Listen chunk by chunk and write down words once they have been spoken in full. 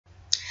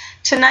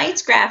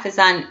Tonight's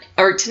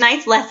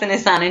lesson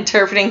is on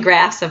interpreting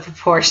graphs of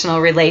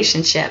proportional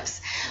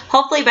relationships.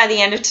 Hopefully by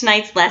the end of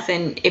tonight's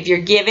lesson, if you're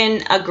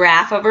given a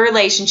graph of a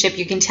relationship,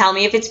 you can tell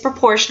me if it's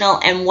proportional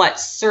and what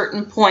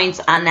certain points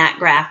on that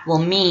graph will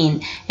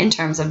mean in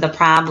terms of the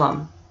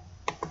problem.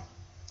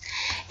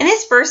 In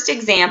this first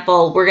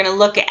example, we're going to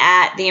look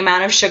at the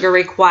amount of sugar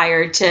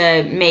required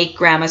to make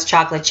Grandma's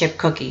chocolate chip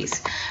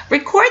cookies.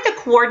 Record the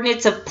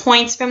coordinates of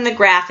points from the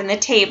graph in the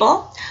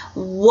table.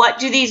 What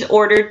do these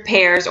ordered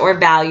pairs or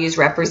values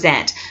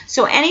represent?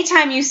 So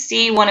anytime you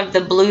see one of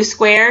the blue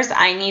squares,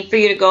 I need for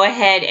you to go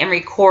ahead and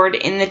record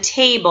in the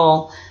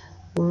table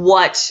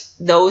what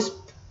those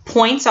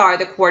points are,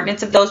 the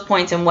coordinates of those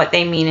points, and what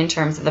they mean in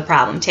terms of the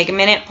problem. Take a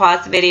minute,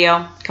 pause the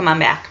video, come on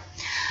back.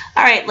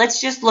 All right, let's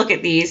just look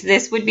at these.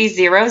 This would be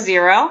 0,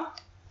 0.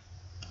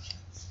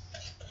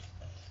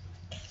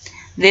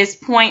 This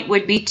point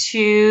would be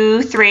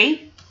 2,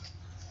 3.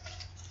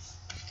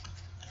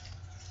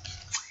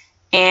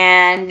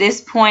 And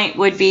this point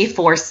would be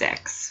 4,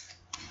 6.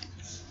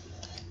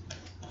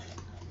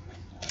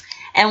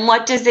 And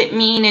what does it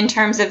mean in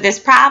terms of this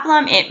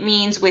problem? It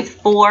means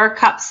with 4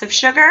 cups of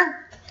sugar,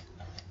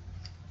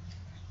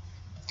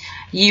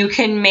 you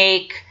can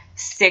make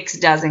 6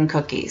 dozen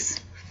cookies.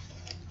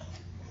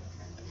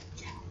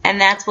 And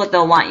that's what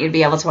they'll want you to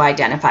be able to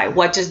identify.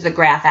 What does the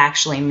graph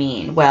actually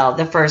mean? Well,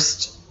 the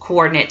first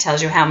coordinate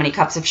tells you how many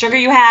cups of sugar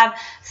you have.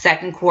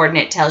 Second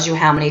coordinate tells you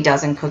how many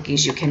dozen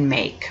cookies you can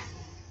make.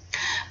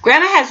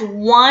 Grandma has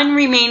 1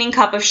 remaining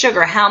cup of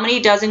sugar. How many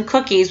dozen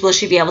cookies will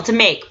she be able to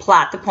make?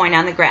 Plot the point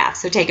on the graph.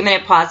 So take a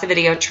minute, pause the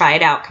video, try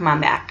it out, come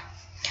on back.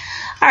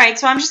 All right,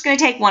 so I'm just going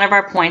to take one of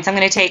our points. I'm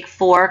going to take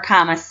 4,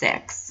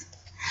 6.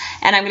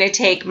 And I'm going to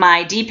take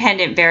my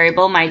dependent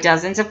variable, my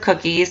dozens of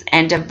cookies,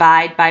 and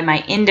divide by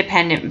my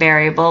independent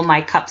variable,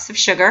 my cups of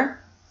sugar.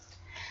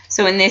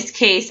 So in this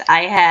case,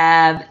 I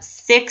have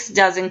 6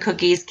 dozen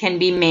cookies can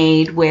be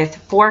made with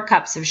 4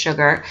 cups of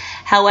sugar.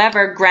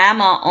 However,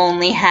 Grandma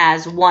only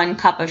has 1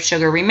 cup of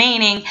sugar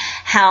remaining.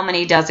 How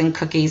many dozen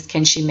cookies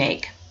can she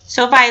make?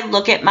 So if I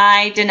look at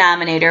my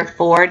denominator,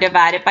 4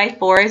 divided by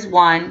 4 is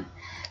 1.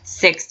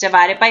 6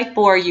 divided by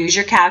 4, use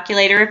your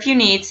calculator if you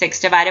need. 6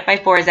 divided by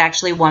 4 is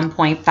actually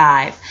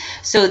 1.5.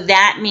 So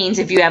that means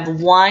if you have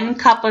 1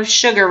 cup of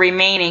sugar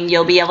remaining,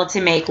 you'll be able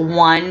to make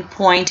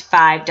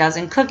 1.5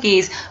 dozen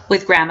cookies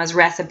with Grandma's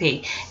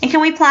recipe. And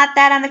can we plot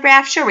that on the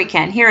graph? Sure we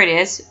can. Here it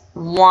is.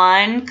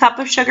 1 cup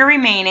of sugar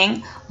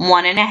remaining,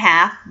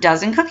 1.5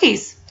 dozen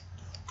cookies.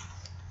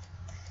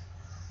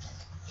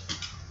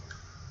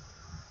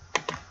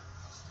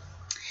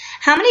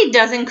 How many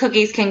dozen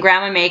cookies can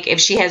Grandma make if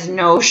she has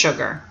no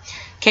sugar?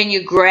 Can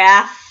you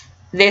graph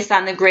this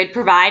on the grid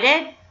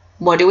provided?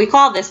 What do we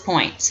call this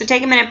point? So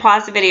take a minute,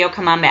 pause the video,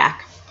 come on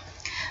back.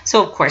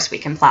 So of course we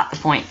can plot the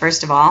point.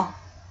 First of all,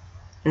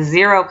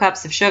 0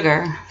 cups of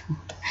sugar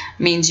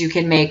means you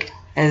can make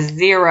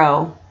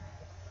 0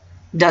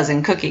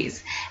 dozen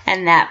cookies.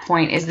 And that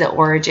point is the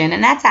origin,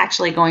 and that's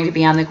actually going to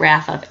be on the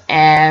graph of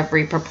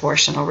every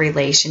proportional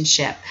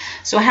relationship.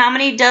 So how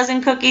many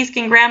dozen cookies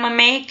can Grandma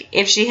make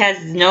if she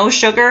has no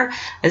sugar?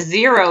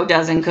 0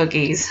 dozen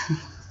cookies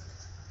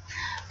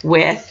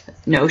with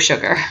no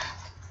sugar.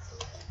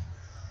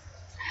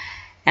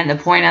 And the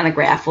point on the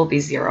graph will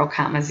be 0,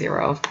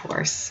 0, of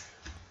course.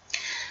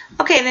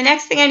 Okay, the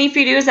next thing I need for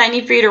you to do is I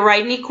need for you to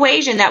write an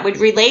equation that would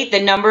relate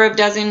the number of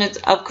dozens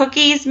of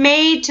cookies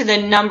made to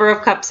the number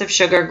of cups of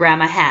sugar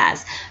Grandma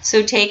has.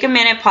 So take a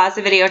minute, pause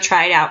the video,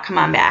 try it out, come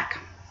on back.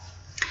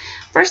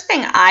 First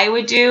thing I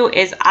would do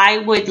is I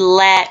would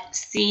let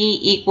C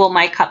equal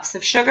my cups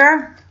of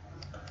sugar,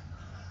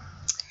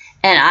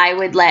 and I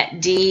would let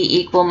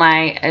D equal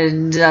my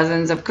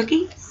dozens of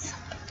cookies.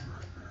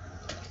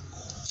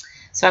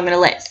 So I'm going to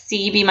let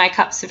C be my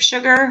cups of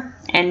sugar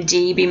and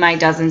D be my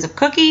dozens of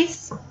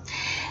cookies.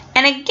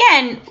 And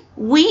again,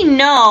 we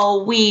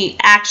know we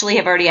actually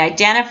have already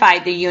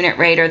identified the unit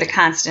rate or the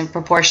constant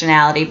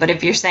proportionality, but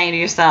if you're saying to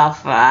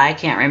yourself, I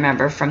can't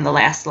remember from the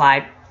last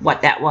slide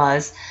what that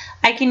was,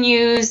 I can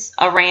use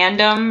a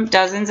random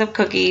dozens of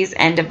cookies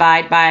and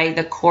divide by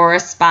the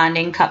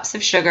corresponding cups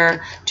of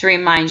sugar to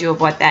remind you of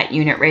what that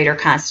unit rate or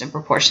constant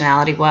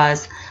proportionality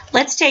was.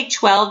 Let's take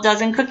 12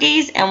 dozen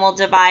cookies and we'll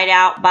divide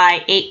out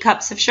by 8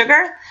 cups of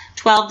sugar.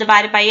 12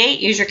 divided by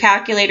 8, use your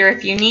calculator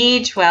if you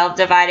need. 12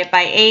 divided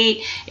by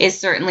 8 is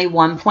certainly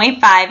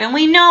 1.5. And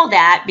we know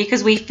that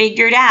because we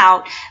figured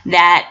out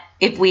that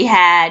if we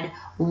had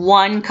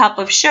 1 cup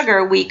of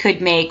sugar, we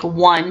could make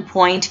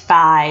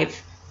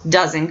 1.5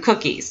 dozen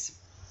cookies.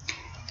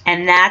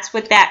 And that's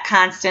what that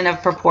constant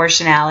of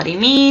proportionality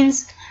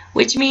means,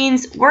 which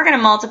means we're going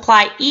to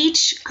multiply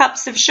each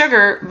cups of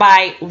sugar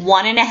by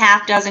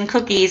 1.5 dozen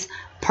cookies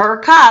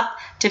per cup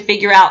to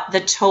figure out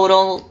the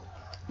total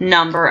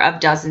number of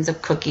dozens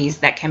of cookies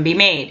that can be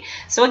made.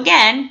 So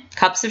again,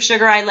 cups of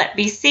sugar I let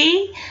be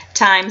C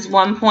times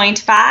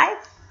 1.5.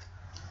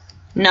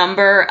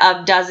 Number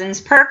of dozens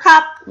per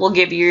cup will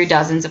give you your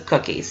dozens of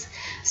cookies.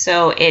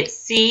 So it's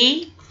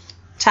C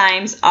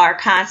times our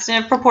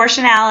constant of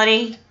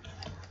proportionality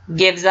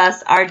gives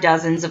us our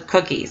dozens of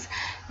cookies.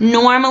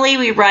 Normally,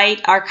 we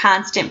write our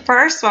constant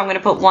first, so I'm going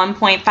to put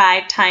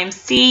 1.5 times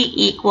C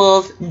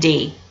equals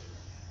D.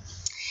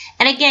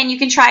 And again, you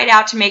can try it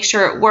out to make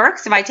sure it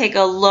works. If I take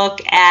a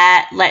look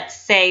at, let's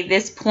say,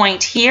 this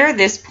point here,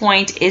 this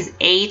point is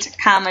 8,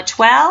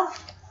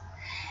 12.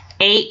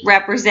 8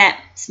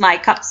 represents my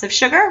cups of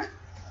sugar.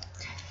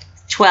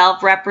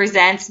 12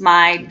 represents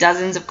my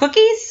dozens of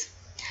cookies.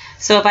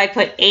 So if I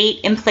put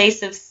 8 in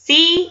place of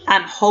C,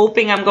 I'm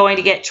hoping I'm going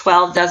to get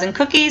 12 dozen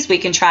cookies. We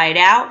can try it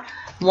out.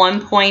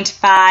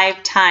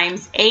 1.5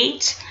 times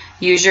 8.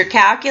 Use your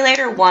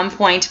calculator.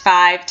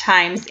 1.5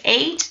 times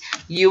 8.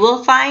 You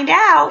will find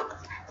out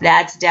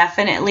that's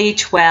definitely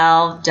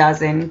 12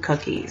 dozen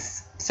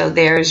cookies. So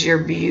there's your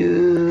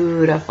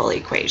beautiful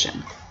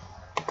equation.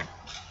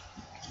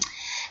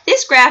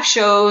 This graph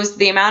shows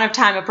the amount of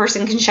time a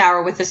person can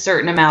shower with a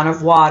certain amount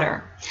of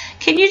water.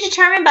 Can you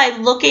determine by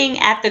looking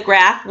at the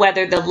graph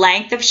whether the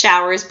length of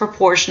shower is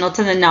proportional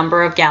to the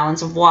number of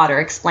gallons of water?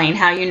 Explain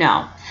how you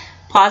know.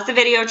 Pause the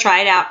video, try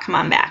it out, come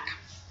on back.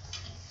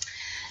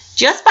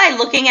 Just by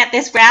looking at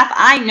this graph,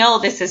 I know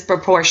this is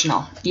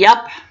proportional.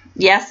 Yep,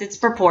 yes, it's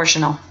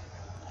proportional.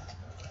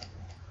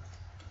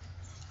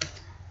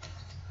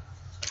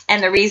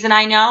 And the reason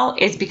I know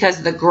is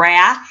because the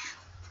graph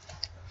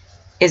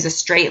is a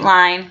straight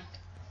line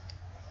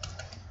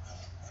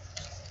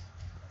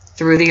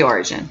through the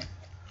origin.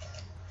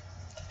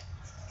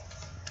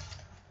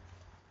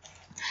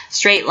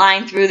 Straight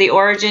line through the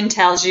origin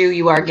tells you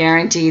you are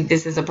guaranteed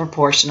this is a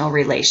proportional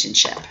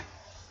relationship.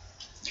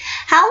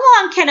 How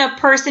long can a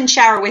person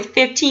shower with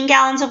 15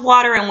 gallons of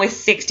water and with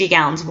 60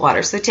 gallons of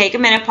water? So take a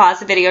minute, pause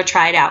the video,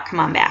 try it out, come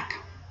on back.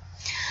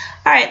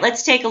 All right,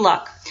 let's take a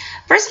look.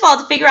 First of all,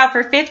 to figure out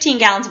for 15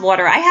 gallons of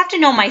water, I have to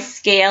know my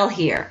scale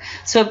here.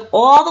 So if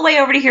all the way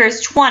over to here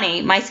is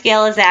 20, my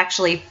scale is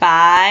actually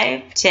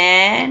 5,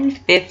 10,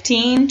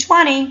 15,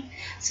 20.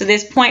 So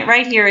this point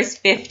right here is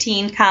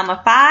 15,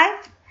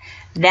 5.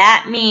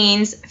 That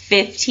means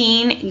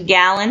 15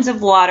 gallons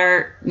of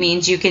water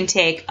means you can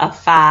take a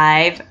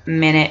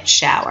 5-minute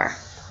shower.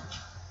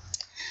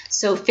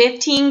 So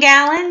 15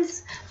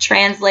 gallons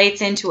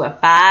translates into a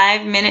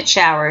 5-minute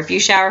shower. If you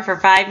shower for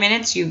 5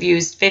 minutes, you've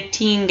used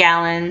 15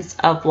 gallons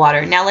of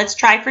water. Now let's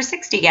try for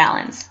 60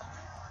 gallons.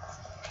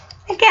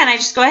 Again, I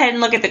just go ahead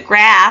and look at the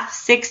graph.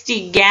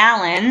 60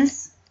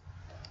 gallons.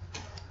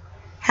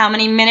 How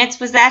many minutes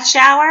was that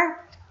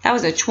shower? That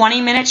was a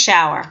 20-minute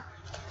shower.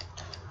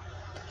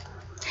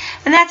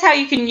 And that's how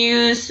you can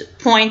use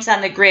points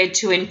on the grid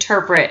to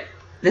interpret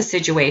the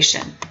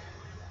situation.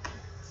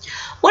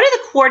 What are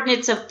the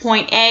coordinates of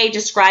point A?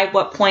 Describe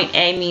what point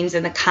A means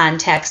in the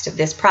context of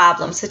this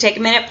problem. So take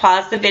a minute,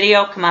 pause the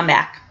video, come on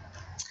back.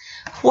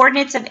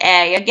 Coordinates of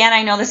A. Again,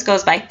 I know this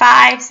goes by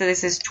 5, so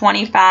this is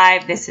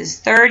 25, this is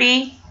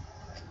 30.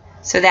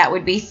 So that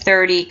would be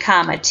 30,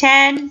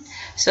 10.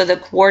 So the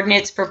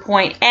coordinates for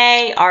point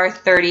A are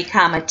 30,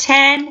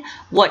 10.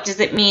 What does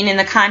it mean in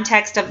the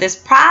context of this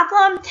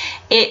problem?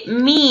 It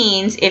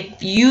means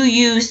if you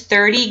use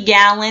 30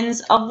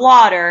 gallons of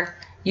water,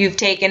 you've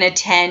taken a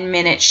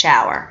 10-minute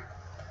shower.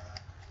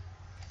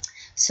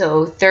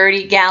 So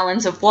 30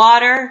 gallons of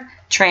water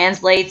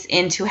translates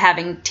into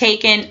having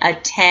taken a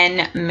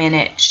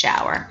 10-minute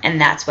shower.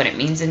 And that's what it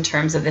means in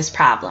terms of this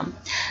problem.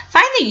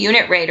 Find the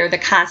unit rate or the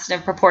constant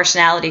of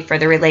proportionality for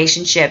the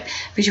relationship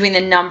between the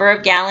number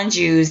of gallons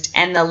used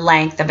and the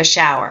length of a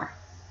shower.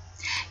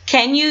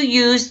 Can you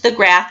use the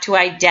graph to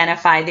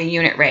identify the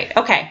unit rate?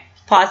 Okay,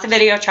 pause the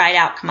video, try it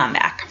out, come on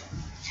back.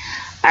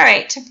 All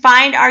right, to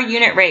find our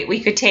unit rate, we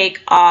could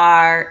take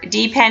our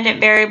dependent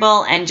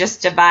variable and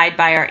just divide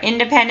by our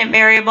independent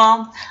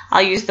variable.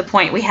 I'll use the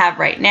point we have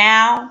right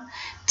now.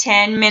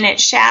 10-minute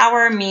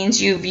shower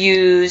means you've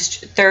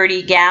used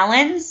 30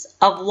 gallons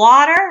of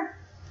water.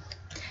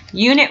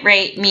 Unit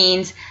rate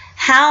means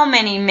how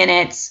many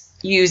minutes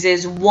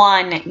uses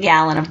 1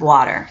 gallon of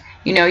water.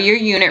 You know your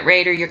unit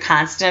rate or your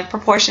constant of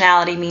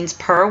proportionality means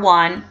per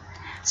 1.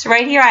 So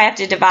right here I have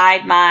to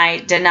divide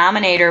my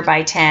denominator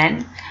by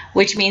 10.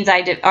 Which means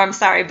by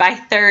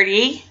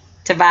 30,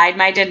 divide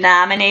my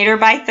denominator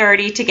by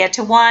 30 to get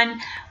to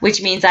 1,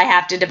 which means I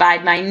have to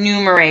divide my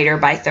numerator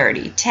by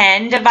 30.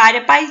 10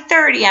 divided by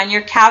 30 on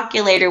your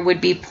calculator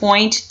would be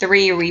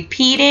 0.3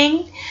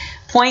 repeating.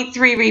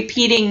 0.3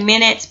 repeating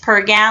minutes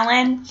per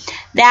gallon.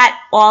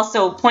 That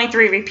also,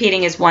 0.3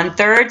 repeating is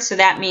 1/3, so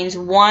that means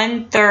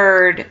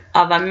 1/3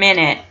 of a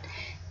minute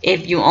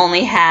if you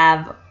only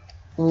have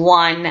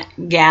 1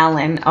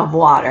 gallon of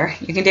water.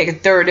 You can take a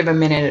 1/3 of a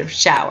minute of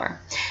shower.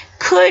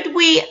 Could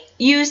we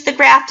use the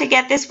graph to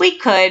get this? We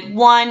could.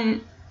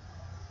 1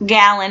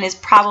 gallon is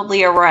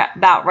probably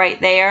about right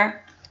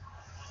there.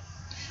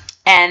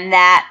 And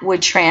that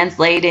would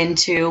translate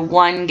into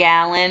 1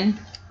 gallon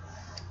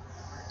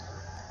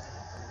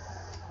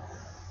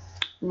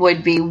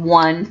would be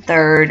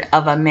 1/3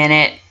 of a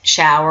minute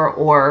shower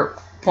or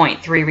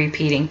 0.3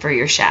 repeating for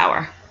your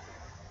shower.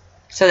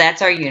 So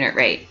that's our unit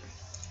rate.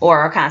 Or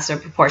our constant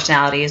of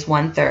proportionality is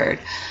 1/3.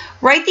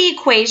 Write the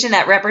equation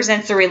that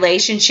represents the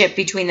relationship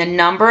between the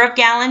number of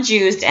gallons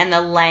used and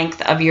the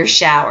length of your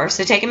shower.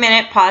 So take a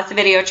minute, pause the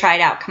video, try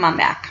it out, come on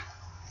back.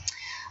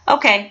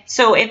 Okay,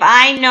 so if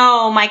I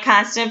know my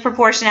constant of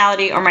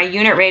proportionality or my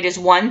unit rate is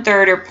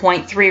 1/3 or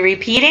 0.3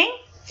 repeating,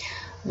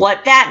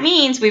 what that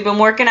means, we've been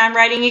working on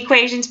writing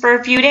equations for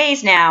a few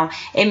days now.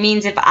 It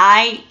means if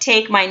I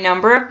take my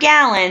number of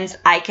gallons,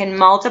 I can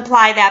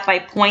multiply that by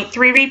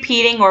 0.3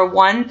 repeating or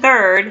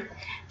 1/3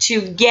 to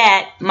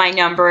get my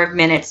number of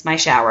minutes my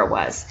shower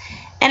was.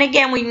 And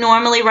again, we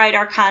normally write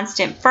our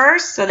constant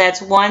first, so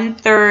that's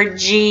 1/3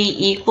 G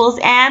equals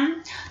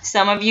M.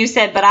 Some of you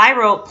said, but I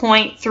wrote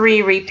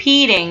 0.3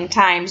 repeating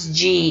times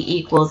G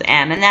equals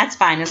M, and that's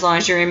fine as long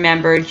as you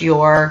remembered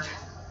your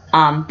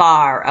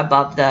bar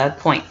above the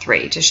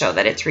 0.3 to show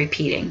that it's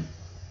repeating.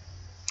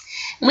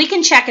 And we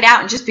can check it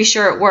out and just be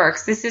sure it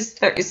works. This is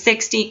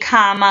 60,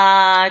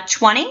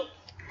 20.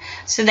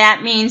 So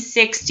that means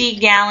 60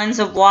 gallons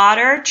of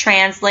water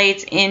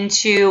translates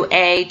into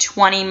a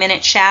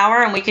 20-minute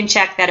shower, and we can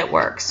check that it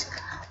works.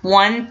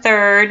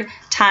 1/3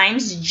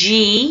 times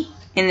G,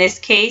 in this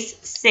case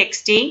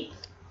 60,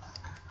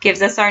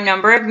 gives us our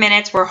number of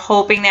minutes. We're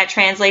hoping that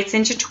translates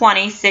into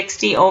 20,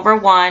 60 over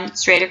 1,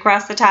 straight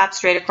across the top,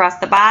 straight across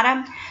the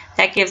bottom.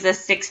 That gives us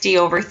 60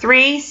 over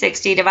 3,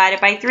 60 divided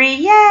by 3,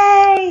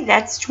 yay,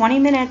 that's 20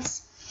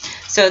 minutes.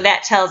 So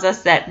that tells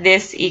us that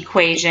this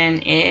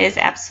equation is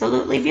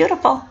absolutely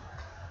beautiful.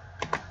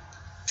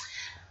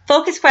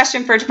 Focus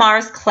question for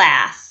tomorrow's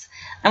class.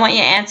 I want you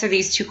to answer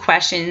these two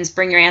questions.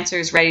 Bring your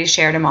answers ready to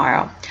share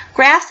tomorrow.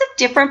 Graphs of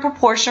different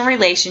proportional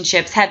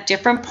relationships have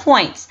different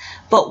points,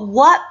 but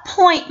what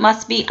point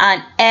must be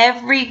on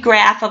every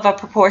graph of a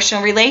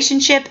proportional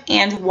relationship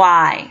and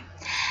why?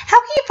 How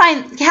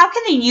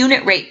can the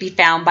unit rate be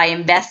found by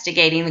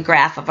investigating the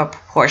graph of a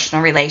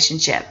proportional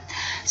relationship?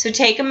 So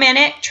take a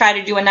minute, try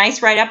to do a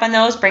nice write-up on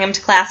those, bring them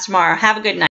to class tomorrow. Have a good night.